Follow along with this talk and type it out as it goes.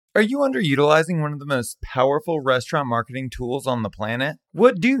Are you underutilizing one of the most powerful restaurant marketing tools on the planet?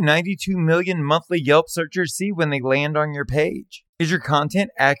 What do 92 million monthly Yelp searchers see when they land on your page? Is your content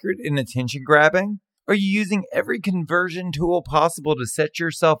accurate and attention grabbing? Are you using every conversion tool possible to set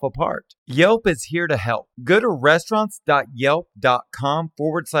yourself apart? Yelp is here to help. Go to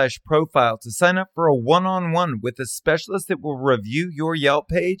restaurants.yelp.com/profile to sign up for a one-on-one with a specialist that will review your Yelp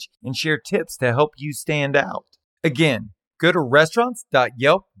page and share tips to help you stand out. Again, go to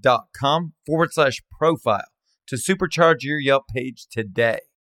restaurants.yelp.com/profile to supercharge your Yelp page today.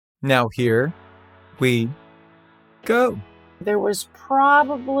 Now here we go. There was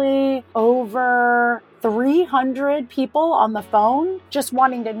probably over 300 people on the phone just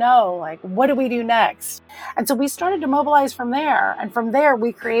wanting to know, like, what do we do next? And so we started to mobilize from there. And from there,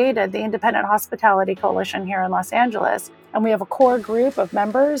 we created the Independent Hospitality Coalition here in Los Angeles. And we have a core group of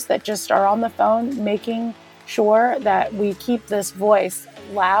members that just are on the phone making sure that we keep this voice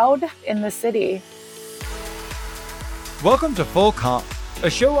loud in the city. Welcome to Full Comp, a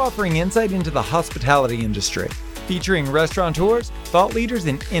show offering insight into the hospitality industry, featuring restaurateurs, thought leaders,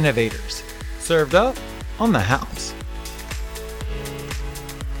 and innovators. Served up on the house.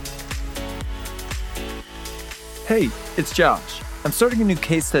 Hey, it's Josh. I'm starting a new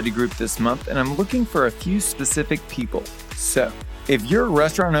case study group this month, and I'm looking for a few specific people. So, if you're a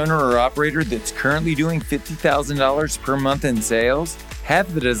restaurant owner or operator that's currently doing $50,000 per month in sales,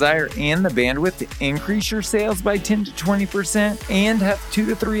 have the desire and the bandwidth to increase your sales by 10 to 20%, and have 2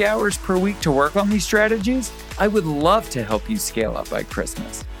 to 3 hours per week to work on these strategies, I would love to help you scale up by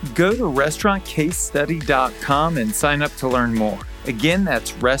Christmas. Go to restaurantcasestudy.com and sign up to learn more. Again,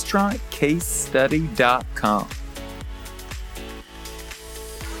 that's restaurantcasestudy.com.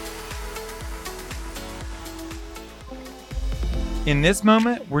 In this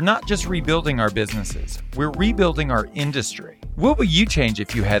moment, we're not just rebuilding our businesses, we're rebuilding our industry. What would you change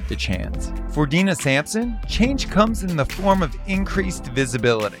if you had the chance? For Dina Sampson, change comes in the form of increased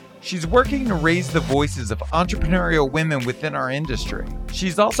visibility. She's working to raise the voices of entrepreneurial women within our industry.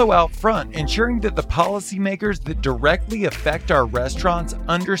 She's also out front, ensuring that the policymakers that directly affect our restaurants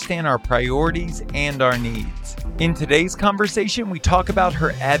understand our priorities and our needs. In today's conversation, we talk about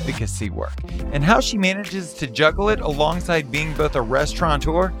her advocacy work and how she manages to juggle it alongside being both a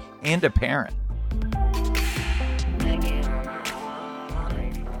restaurateur and a parent.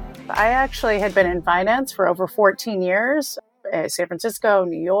 I actually had been in finance for over 14 years. San Francisco,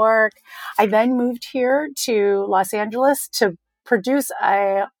 New York. I then moved here to Los Angeles to produce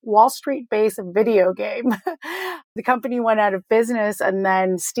a Wall Street-based video game. The company went out of business, and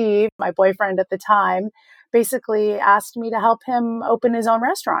then Steve, my boyfriend at the time, basically asked me to help him open his own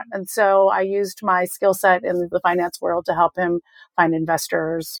restaurant. And so I used my skill set in the finance world to help him find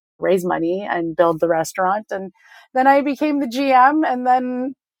investors, raise money, and build the restaurant. And then I became the GM, and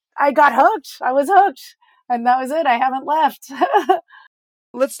then I got hooked. I was hooked. And that was it. I haven't left.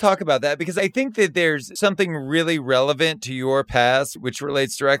 Let's talk about that, because I think that there's something really relevant to your past, which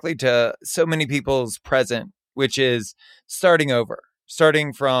relates directly to so many people's present, which is starting over,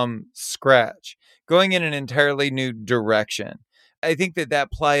 starting from scratch, going in an entirely new direction. I think that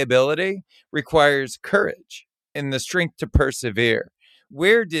that pliability requires courage and the strength to persevere.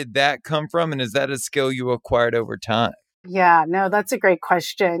 Where did that come from? And is that a skill you acquired over time? Yeah, no, that's a great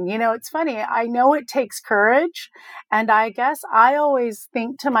question. You know, it's funny. I know it takes courage. And I guess I always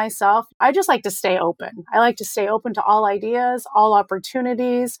think to myself, I just like to stay open. I like to stay open to all ideas, all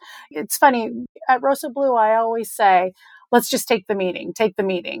opportunities. It's funny. At Rosa Blue, I always say, let's just take the meeting.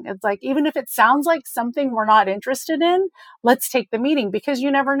 It's like, even if it sounds like something we're not interested in, let's take the meeting, because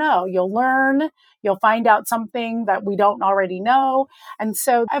you never know. You'll learn, you'll find out something that we don't already know. And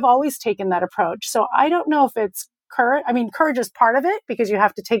so I've always taken that approach. So I don't know if it's courage. I mean, courage is part of it because you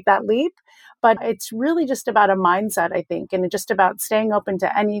have to take that leap, but it's really just about a mindset, I think, and just about staying open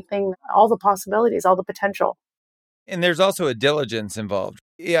to anything, all the possibilities, all the potential. And there's also a diligence involved.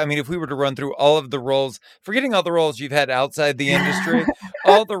 Yeah, I mean, if we were to run through all of the roles, forgetting all the roles you've had outside the industry,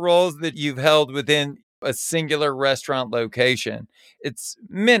 all the roles that you've held within a singular restaurant location, it's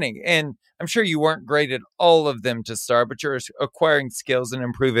many. And I'm sure you weren't great at all of them to start, but you're acquiring skills and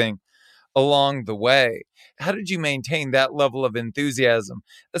improving along the way. How did you maintain that level of enthusiasm,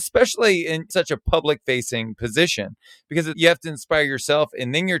 especially in such a public-facing position? Because you have to inspire yourself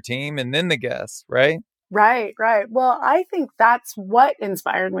and then your team and then the guests, right? Right. Well, I think that's what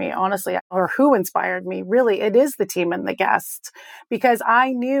inspired me, honestly, or who inspired me. Really, it is the team and the guests, because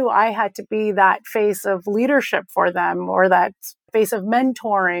I knew I had to be that face of leadership for them, or that face of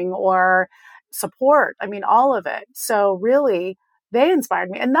mentoring or support. I mean, all of it. So really, they inspired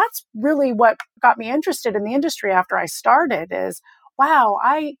me. And that's really what got me interested in the industry after I started is, wow,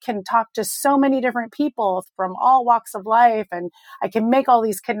 I can talk to so many different people from all walks of life, and I can make all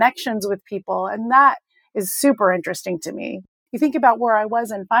these connections with people. And that is super interesting to me. You think about where I was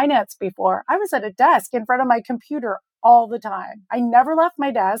in finance before. I was at a desk in front of my computer all the time. I never left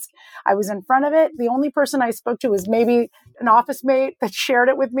my desk. I was in front of it. The only person I spoke to was maybe an office mate that shared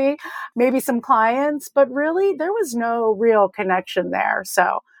it with me, maybe some clients, but really there was no real connection there.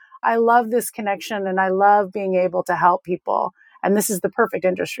 So I love this connection and I love being able to help people. And this is the perfect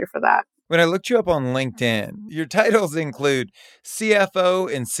industry for that. When I looked you up on LinkedIn, your titles include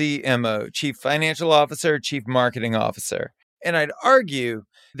CFO and CMO, Chief Financial Officer, Chief Marketing Officer. And I'd argue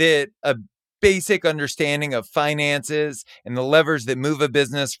that a basic understanding of finances and the levers that move a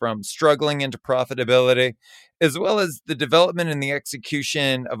business from struggling into profitability, as well as the development and the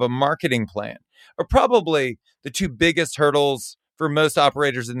execution of a marketing plan, are probably the two biggest hurdles for most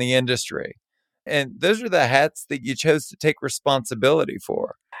operators in the industry. And those are the hats that you chose to take responsibility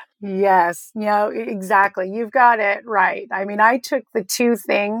for. Yes, exactly. You've got it right. I mean, I took the two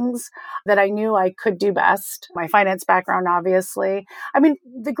things that I knew I could do best, my finance background, obviously. I mean,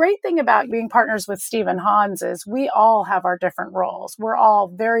 the great thing about being partners with Steve and Hans is we all have our different roles. We're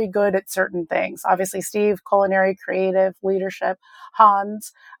all very good at certain things. Obviously, Steve, culinary, creative, leadership,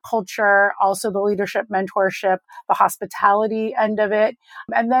 Hans, culture, also the leadership, mentorship, the hospitality end of it.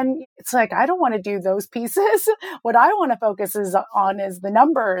 And then it's like, I don't want to do those pieces. What I want to focus on is the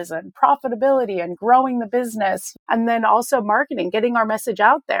numbers and profitability and growing the business. And then also marketing, getting our message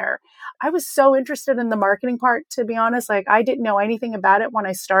out there. I was so interested in the marketing part, to be honest. Like, I didn't know anything about it when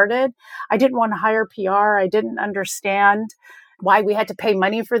I started. I didn't want to hire PR. I didn't understand why we had to pay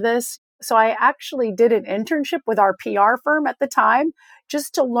money for this. So I actually did an internship with our PR firm at the time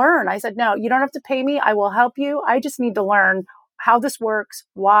just to learn. I said, no, you don't have to pay me. I will help you. I just need to learn how this works,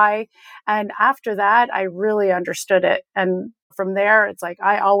 why. And after that, I really understood it. And from there, it's like,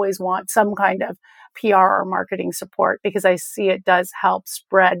 I always want some kind of PR or marketing support because I see it does help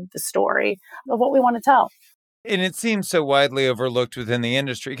spread the story of what we want to tell. And it seems so widely overlooked within the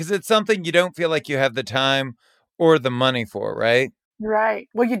industry because it's something you don't feel like you have the time or the money for, right? Right.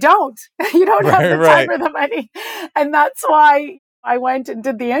 Well, you don't. You don't have the time or the money. And that's why I went and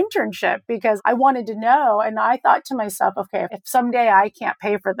did the internship because I wanted to know. And I thought to myself, okay, if someday I can't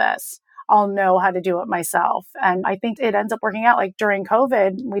pay for this, I'll know how to do it myself. And I think it ends up working out. Like during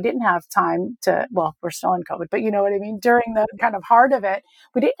COVID, we didn't have time to, well, we're still in COVID, but you know what I mean? During the kind of heart of it,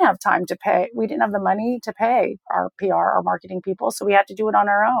 we didn't have time to pay. We didn't have the money to pay our PR, our marketing people. So we had to do it on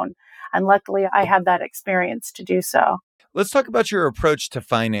our own. And luckily I had that experience to do so. Let's talk about your approach to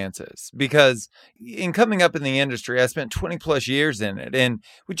finances, because in coming up in the industry, I spent 20 plus years in it. And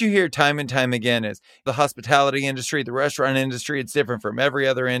what you hear time and time again is the hospitality industry, the restaurant industry, it's different from every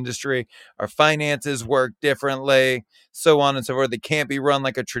other industry. Our finances work differently, so on and so forth. They can't be run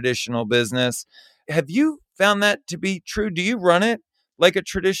like a traditional business. Have you found that to be true? Do you run it like a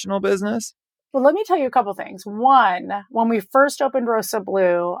traditional business? Well, let me tell you a couple things. One, when we first opened Rosa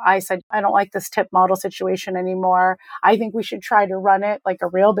Blue, I said, I don't like this tip model situation anymore. I think we should try to run it like a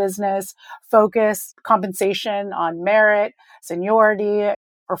real business, focus compensation on merit, seniority,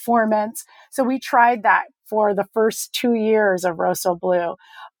 performance. So we tried that for the first 2 years of Rosa Blue.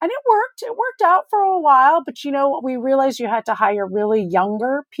 And it worked. It worked out for a while. But you know what? We realized you had to hire really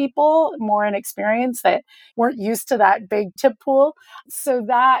younger people, more inexperienced, that weren't used to that big tip pool. So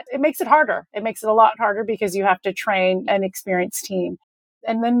that it makes it harder. It makes it a lot harder because you have to train an experienced team.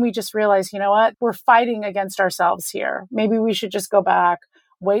 And then we just realized, you know what? We're fighting against ourselves here. Maybe we should just go back,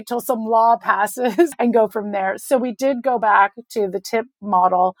 wait till some law passes and go from there. So we did go back to the tip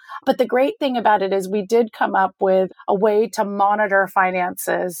model. But the great thing about it is we did come up with a way to monitor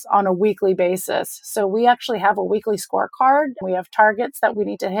finances on a weekly basis. So we actually have a weekly scorecard. We have targets that we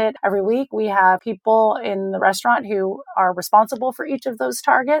need to hit every week. We have people in the restaurant who are responsible for each of those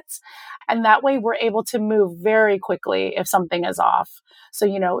targets. And that way we're able to move very quickly if something is off. So,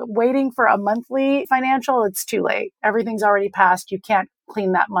 waiting for a monthly financial, it's too late. Everything's already passed. You can't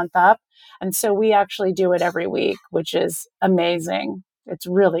clean that month up. And so we actually do it every week, which is amazing. It's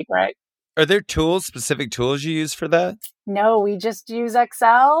really great. Are there specific tools you use for that? No, we just use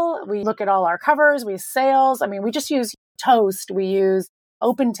Excel. We look at all our covers, we use sales. We just use Toast. We use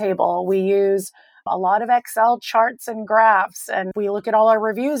OpenTable. We use a lot of Excel charts and graphs. And we look at all our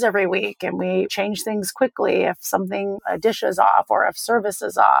reviews every week and we change things quickly if a dish is off or if service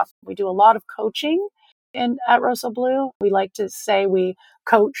is off. We do a lot of coaching. At Rosa Blue, we like to say we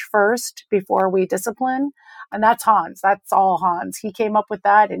coach first before we discipline. And that's Hans. That's all Hans. He came up with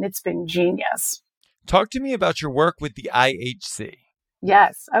that and it's been genius. Talk to me about your work with the IHC.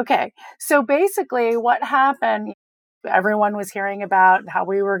 Yes. Okay. So basically what happened, Everyone was hearing about how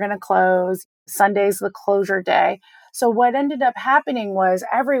we were going to close. Sunday's the closure day. So what ended up happening was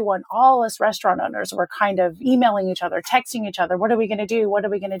everyone, all us restaurant owners were kind of emailing each other, texting each other, what are we going to do? What are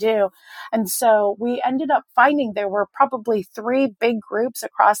we going to do? And so we ended up finding there were probably 3 big groups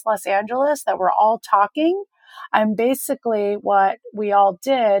across Los Angeles that were all talking. And basically what we all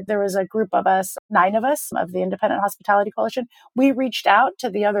did, there was a group of us, 9 of us of the Independent Hospitality Coalition. We reached out to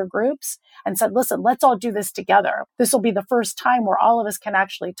the other groups and said, listen, let's all do this together. This will be the first time where all of us can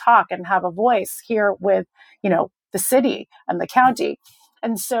actually talk and have a voice here with, the city and the county.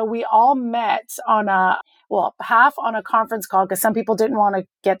 And so we all met on half on a conference call because some people didn't want to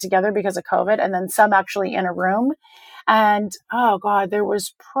get together because of COVID, and then some actually in a room. And oh God, there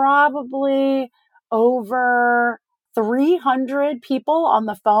was probably over 300 people on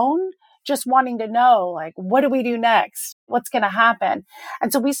the phone just wanting to know, like, what do we do next? What's going to happen?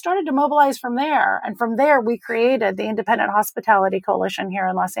 And so we started to mobilize from there. And from there, we created the Independent Hospitality Coalition here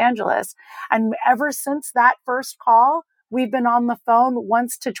in Los Angeles. And ever since that first call, we've been on the phone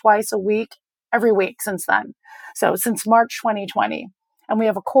once to twice a week, every week since then. So since March 2020. And we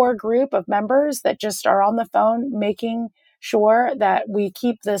have a core group of members that just are on the phone making sure that we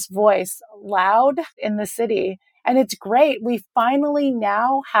keep this voice loud in the city. And it's great. We finally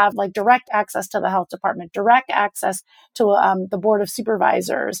now have direct access to the health department, direct access to the board of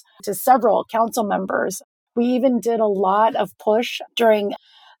supervisors, to several council members. We even did a lot of push during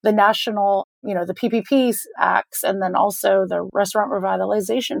the national, the PPP acts, and then also the Restaurant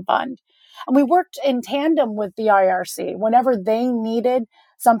Revitalization Fund. And we worked in tandem with the IRC. Whenever they needed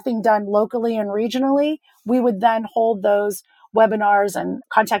something done locally and regionally, we would then hold those webinars and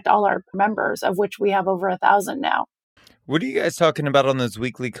contact all our members, of which we have over 1,000 now. What are you guys talking about on those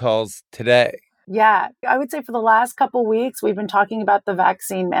weekly calls today? Yeah, I would say for the last couple of weeks, we've been talking about the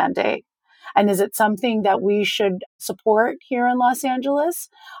vaccine mandate. And is it something that we should support here in Los Angeles?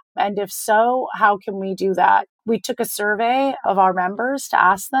 And if so, how can we do that? We took a survey of our members to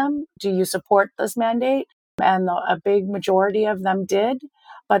ask them, do you support this mandate? And a big majority of them did.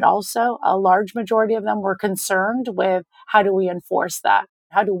 But also a large majority of them were concerned with how do we enforce that?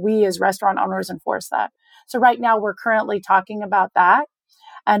 How do we as restaurant owners enforce that? So right now we're currently talking about that.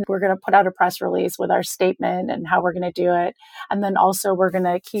 And we're going to put out a press release with our statement and how we're going to do it. And then also we're going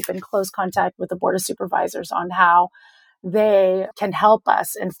to keep in close contact with the Board of Supervisors on how they can help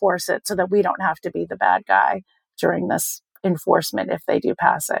us enforce it so that we don't have to be the bad guy during this enforcement if they do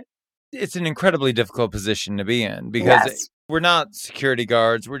pass it. It's an incredibly difficult position to be in because we're not security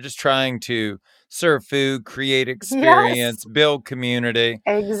guards. We're just trying to serve food, create experience, build community.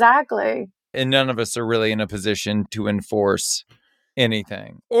 Exactly. And none of us are really in a position to enforce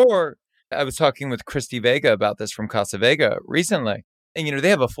anything. Or I was talking with Christy Vega about this from Casa Vega recently. And, they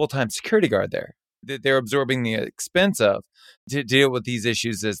have a full-time security guard there that they're absorbing the expense of to deal with these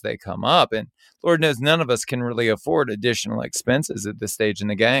issues as they come up. And Lord knows none of us can really afford additional expenses at this stage in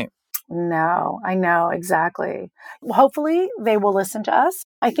the game. No, I know, exactly. Hopefully they will listen to us.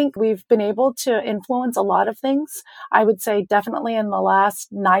 I think we've been able to influence a lot of things. I would say definitely in the last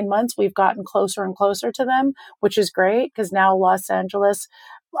 9 months, we've gotten closer and closer to them, which is great because now Los Angeles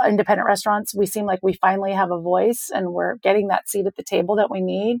independent restaurants, we seem like we finally have a voice and we're getting that seat at the table that we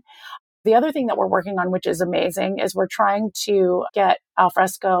need. The other thing that we're working on, which is amazing, is we're trying to get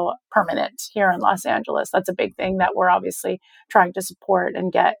alfresco permanent here in Los Angeles. That's a big thing that we're obviously trying to support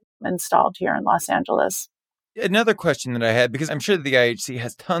and get installed here in Los Angeles. Another question that I had, because I'm sure the IHC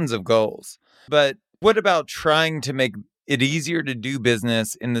has tons of goals, but what about trying to make it easier to do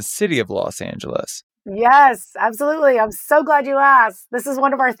business in the city of Los Angeles? Yes, absolutely. I'm so glad you asked. This is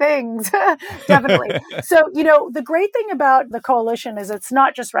one of our things. Definitely. So, the great thing about the coalition is it's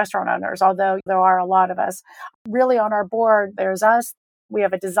not just restaurant owners, although there are a lot of us. Really on our board, there's us. We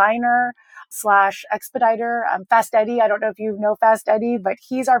have a designer / expediter, Fast Eddie. I don't know if you know Fast Eddie, but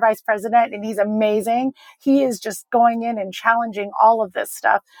he's our vice president and he's amazing. He is just going in and challenging all of this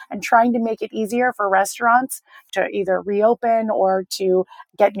stuff and trying to make it easier for restaurants to either reopen or to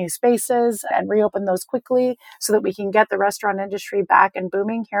get new spaces and reopen those quickly so that we can get the restaurant industry back and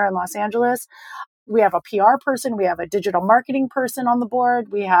booming here in Los Angeles. We have a PR person. We have a digital marketing person on the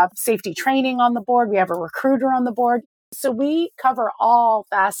board. We have safety training on the board. We have a recruiter on the board. So we cover all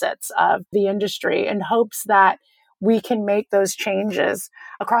facets of the industry in hopes that we can make those changes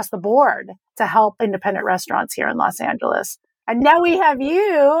across the board to help independent restaurants here in Los Angeles. And now we have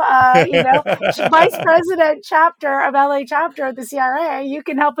you, vice president chapter of LA chapter of the CRA. You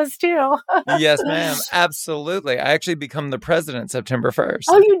can help us too. Yes, ma'am. Absolutely. I actually become the president September 1st.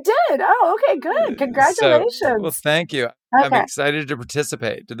 Oh, you did? Oh, okay, good. Congratulations. Well, thank you. Okay. I'm excited to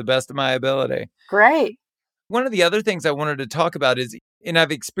participate to the best of my ability. Great. One of the other things I wanted to talk about is, and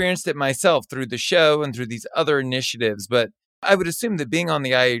I've experienced it myself through the show and through these other initiatives, but I would assume that being on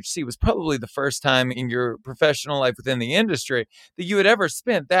the IHC was probably the first time in your professional life within the industry that you had ever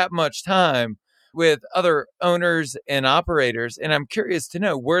spent that much time with other owners and operators. And I'm curious to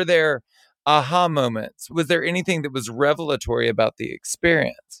know, were there aha moments? Was there anything that was revelatory about the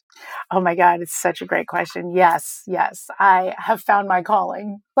experience? Oh my God, it's such a great question. Yes, yes. I have found my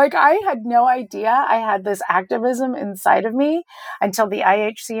calling. Like, I had no idea I had this activism inside of me until the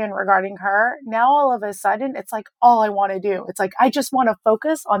IHC and regarding her. Now, all of a sudden, it's like all I want to do. It's like, I just want to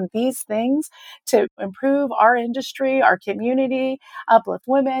focus on these things to improve our industry, our community, uplift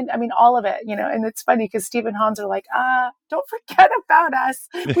women. I mean, all of it, and it's funny because Steve and Hans are like, don't forget about us.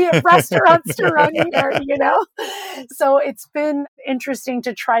 We have restaurants to run here. So it's been interesting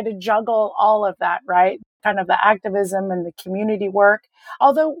to try to juggle all of that, right? Kind of the activism and the community work.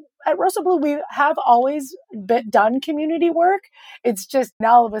 Although at Russell Blue, we have always done community work. It's just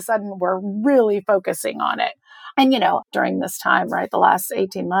now all of a sudden we're really focusing on it. And, during this time, right, the last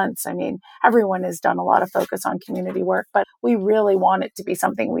 18 months, I mean, everyone has done a lot of focus on community work, but we really want it to be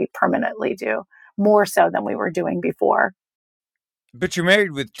something we permanently do, more so than we were doing before. But you're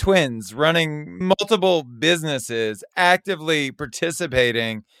married with twins, running multiple businesses, actively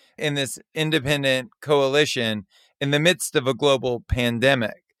participating in this independent coalition in the midst of a global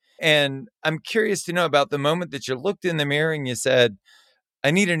pandemic. And I'm curious to know about the moment that you looked in the mirror and you said,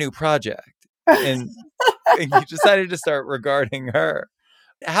 I need a new project. And, and you decided to start Regarding Her.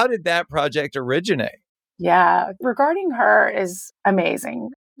 How did that project originate? Yeah, Regarding Her is amazing.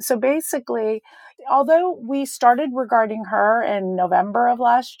 So basically, although we started Regarding Her in November of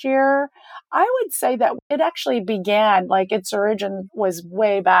last year, I would say that it actually began, like its origin was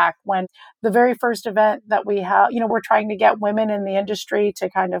way back when the very first event that we have, we're trying to get women in the industry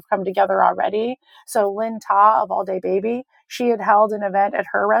to kind of come together already. So Lynn Ta of All Day Baby, she had held an event at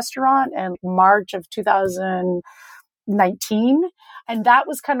her restaurant in March of 2019. And that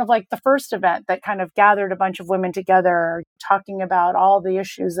was kind of like the first event that kind of gathered a bunch of women together, talking about all the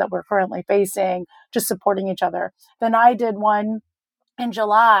issues that we're currently facing, just supporting each other. Then I did one in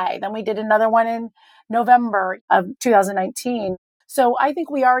July. Then we did another one in November of 2019. So I think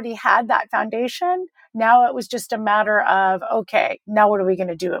we already had that foundation. Now it was just a matter of, okay, now what are we going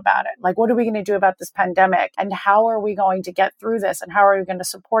to do about it? Like, what are we going to do about this pandemic? And how are we going to get through this? And how are we going to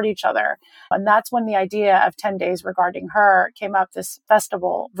support each other? And that's when the idea of 10 Days Regarding Her came up, this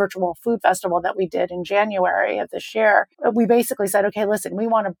festival, virtual food festival that we did in January of this year. We basically said, okay, listen, we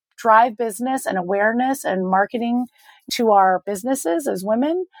want to drive business and awareness and marketing to our businesses as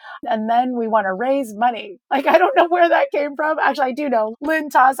women. And then we want to raise money. Like, I don't know where that came from. Actually, I do know. Lynn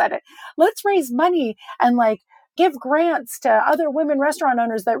Ta said it. Let's raise money and give grants to other women restaurant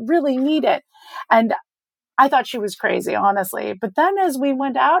owners that really need it. And I thought she was crazy, honestly. But then as we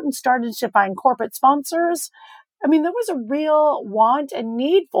went out and started to find corporate sponsors, I mean, there was a real want and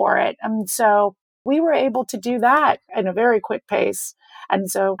need for it. And so we were able to do that in a very quick pace. And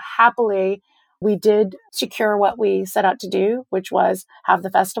so happily, we did secure what we set out to do, which was have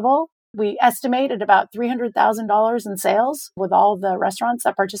the festival. We estimated about $300,000 in sales with all the restaurants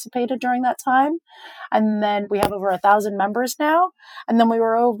that participated during that time. And then we have over 1,000 members now. And then we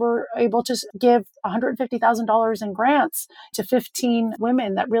were able to give $150,000 in grants to 15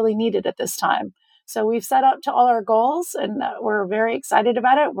 women that really needed it this time. So we've set up to all our goals and we're very excited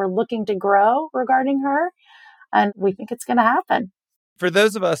about it. We're looking to grow Regarding Her, and we think it's going to happen. For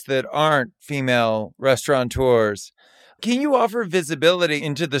those of us that aren't female restaurateurs, can you offer visibility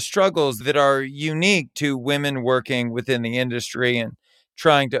into the struggles that are unique to women working within the industry and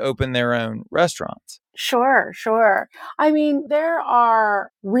trying to open their own restaurants? Sure. I mean, there are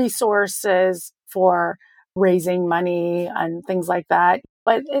resources for raising money and things like that,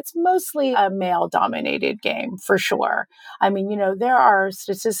 but it's mostly a male-dominated game for sure. I mean, there are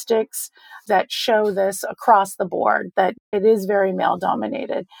statistics that show this across the board, that it is very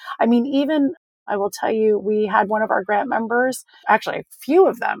male-dominated. I mean, even I will tell you, we had one of our grant members, actually a few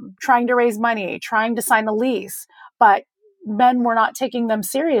of them, trying to raise money, trying to sign a lease, but men were not taking them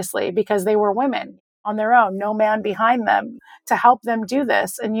seriously because they were women on their own, no man behind them to help them do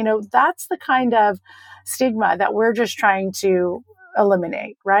this. And, that's the kind of stigma that we're just trying to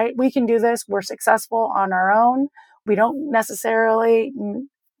eliminate, right? We can do this. We're successful on our own. We don't necessarily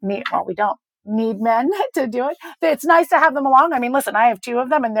we don't need men to do it. It's nice to have them along. I mean, listen, I have 2 of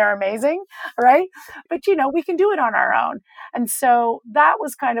them and they're amazing, right? But, we can do it on our own. And so that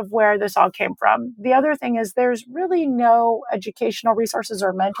was kind of where this all came from. The other thing is there's really no educational resources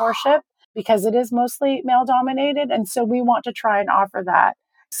or mentorship because it is mostly male dominated. And so we want to try and offer that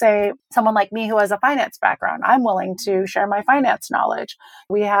Say someone like me who has a finance background, I'm willing to share my finance knowledge.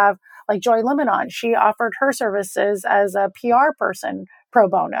 We have like Joy Limonon. She offered her services as a PR person pro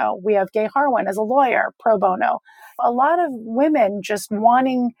bono. We have Gay Harwin as a lawyer pro bono. A lot of women just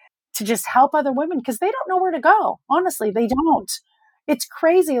wanting to just help other women because they don't know where to go. Honestly, they don't. It's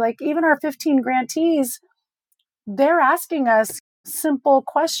crazy. Like even our 15 grantees, they're asking us simple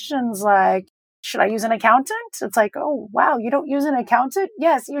questions like, should I use an accountant? It's like, oh, wow, you don't use an accountant?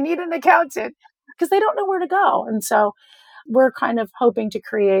 Yes, you need an accountant because they don't know where to go. And so we're kind of hoping to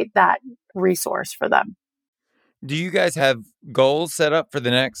create that resource for them. Do you guys have goals set up for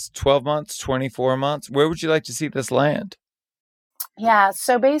the next 12 months, 24 months? Where would you like to see this land? Yeah.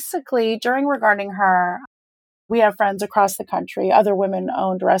 So basically, during Regarding Her, we have friends across the country, other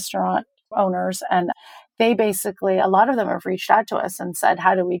women-owned restaurant owners, and they basically, a lot of them have reached out to us and said,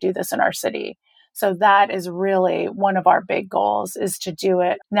 how do we do this in our city? So that is really one of our big goals, is to do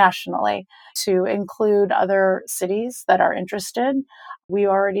it nationally, to include other cities that are interested. We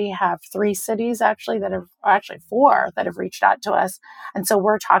already have 3 cities actually 4 that have reached out to us. And so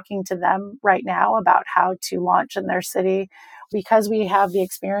we're talking to them right now about how to launch in their city. Because we have the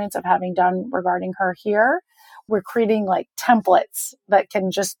experience of having done Regarding Her here, we're creating like templates that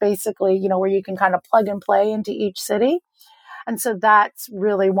can just basically, where you can kind of plug and play into each city. And so that's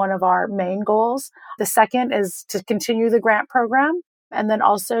really one of our main goals. The second is to continue the grant program and then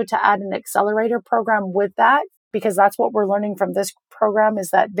also to add an accelerator program with that, because that's what we're learning from this program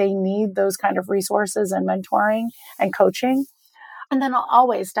is that they need those kind of resources and mentoring and coaching. And then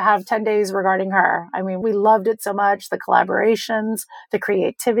always to have 10 days Regarding Her. I mean, we loved it so much, the collaborations, the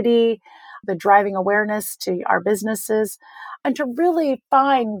creativity, the driving awareness to our businesses, and to really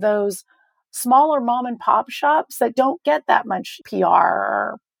find those smaller mom and pop shops that don't get that much PR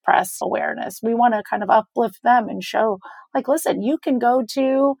or press awareness. We want to kind of uplift them and show, like, listen, you can go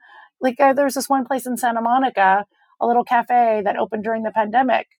to, like, there's this one place in Santa Monica, a little cafe that opened during the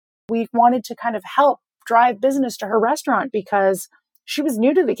pandemic. We wanted to kind of help drive business to her restaurant because she was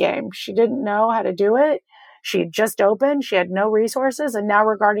new to the game. She didn't know how to do it. She had just opened. She had no resources. And now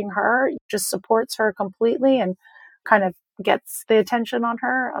Regarding Her just supports her completely and kind of gets the attention on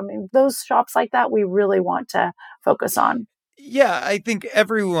her. I mean, those shops like that, we really want to focus on. Yeah, I think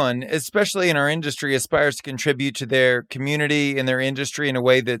everyone, especially in our industry, aspires to contribute to their community and their industry in a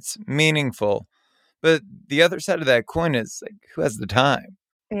way that's meaningful. But the other side of that coin is like, who has the time?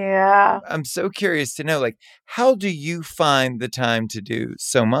 Yeah. I'm so curious to know, like, how do you find the time to do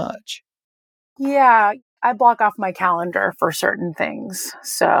so much? Yeah, I block off my calendar for certain things.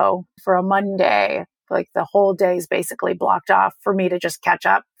 So for a Monday, like the whole day is basically blocked off for me to just catch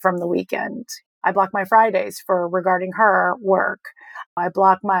up from the weekend. I block my Fridays for Regarding Her work. I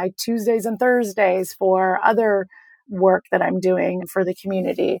block my Tuesdays and Thursdays for other work that I'm doing for the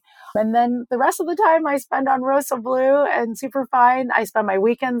community. And then the rest of the time I spend on Rosa Blue and Superfine. I spend my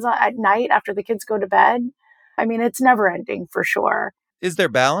weekends at night after the kids go to bed. I mean, it's never ending for sure. Is there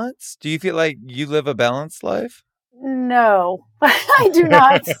balance? Do you feel like you live a balanced life? No, I do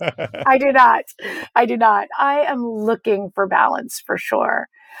not. I do not. I do not. I am looking for balance for sure.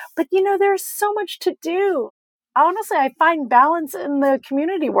 But there's so much to do. Honestly, I find balance in the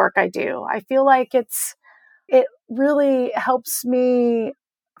community work I do. I feel like it really helps me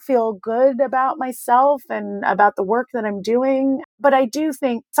feel good about myself and about the work that I'm doing. But I do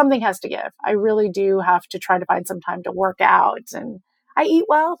think something has to give. I really do have to try to find some time to work out, and I eat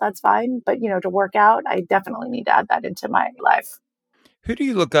well, that's fine. But, to work out, I definitely need to add that into my life. Who do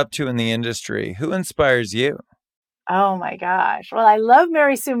you look up to in the industry? Who inspires you? Oh my gosh. Well, I love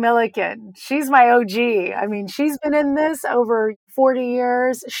Mary Sue Milliken. She's my OG. I mean, she's been in this over 40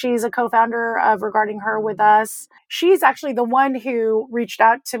 years. She's a co-founder of Regarding Her with us. She's actually the one who reached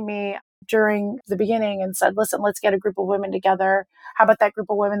out to me during the beginning and said, listen, let's get a group of women together. How about that group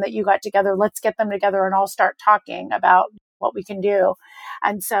of women that you got together? Let's get them together and all start talking about what we can do.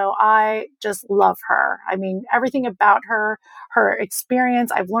 And so I just love her. I mean, everything about her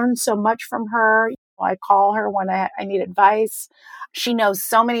experience, I've learned so much from her. I call her when I need advice. She knows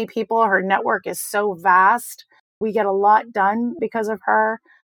so many people. Her network is so vast. We get a lot done because of her.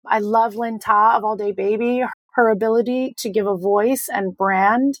 I love Lynn Ta of All Day Baby. Her ability to give a voice and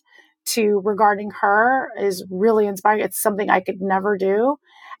brand to Regarding Her is really inspiring. It's something I could never do,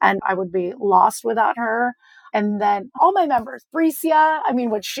 and I would be lost without her. And then all my members, Bricia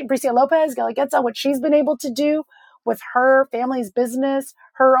Lopez, Galaguetza, what she's been able to do with her family's business,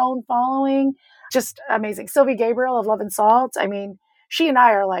 her own following, just amazing. Sylvie Gabriel of Love and Salt. I mean, she and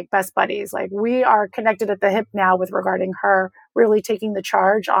I are like best buddies. Like we are connected at the hip now with Regarding Her, really taking the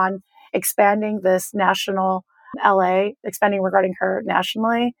charge on expanding this national LA, expanding Regarding Her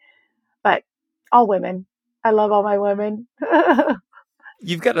nationally. But all women. I love all my women.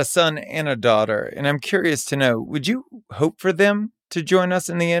 You've got a son and a daughter, and I'm curious to know, would you hope for them to join us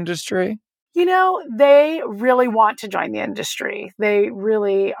in the industry? They really want to join the industry. They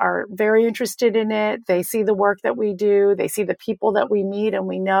really are very interested in it. They see the work that we do. They see the people that we meet and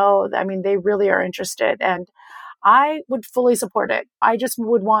we know. They really are interested. And I would fully support it. I just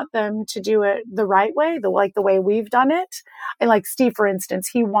would want them to do it the right way, the way we've done it. And like Steve, for instance,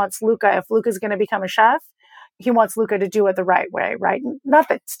 he wants Luca, if Luca's going to become a chef, he wants Luca to do it the right way, right? Not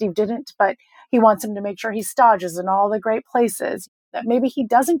that Steve didn't, but he wants him to make sure he stages in all the great places. That maybe he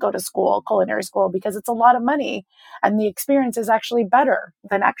doesn't go to school, culinary school, because it's a lot of money and the experience is actually better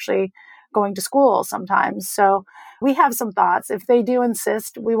than actually going to school sometimes. So we have some thoughts. If they do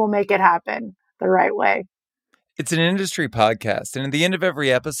insist, we will make it happen the right way. It's an industry podcast, and at the end of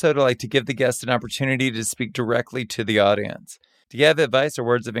every episode, I like to give the guest an opportunity to speak directly to the audience. Do you have advice or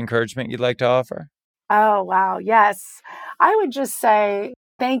words of encouragement you'd like to offer? Oh, wow. Yes. I would just say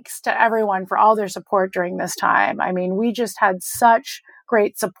thanks to everyone for all their support during this time. We just had such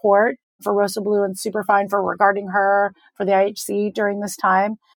great support for Rosa Blue and Superfine, for Regarding Her, for the IHC during this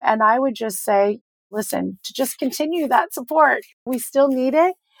time. And I would just say, listen, to just continue that support. We still need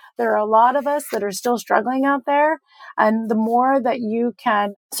it. There are a lot of us that are still struggling out there. And the more that you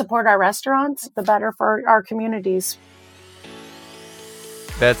can support our restaurants, the better for our communities.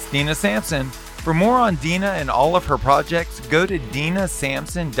 That's Dina Sampson. For more on Dina and all of her projects, go to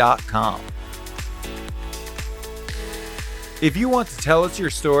dinasampson.com. If you want to tell us your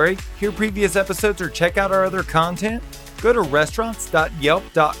story, hear previous episodes, or check out our other content, go to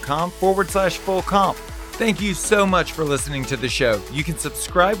restaurants.yelp.com/fullcomp. Thank you so much for listening to the show. You can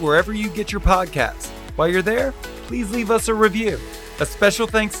subscribe wherever you get your podcasts. While you're there, please leave us a review. A special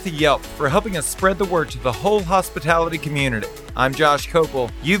thanks to Yelp for helping us spread the word to the whole hospitality community. I'm Josh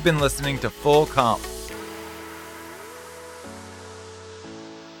Kopel. You've been listening to Full Comp.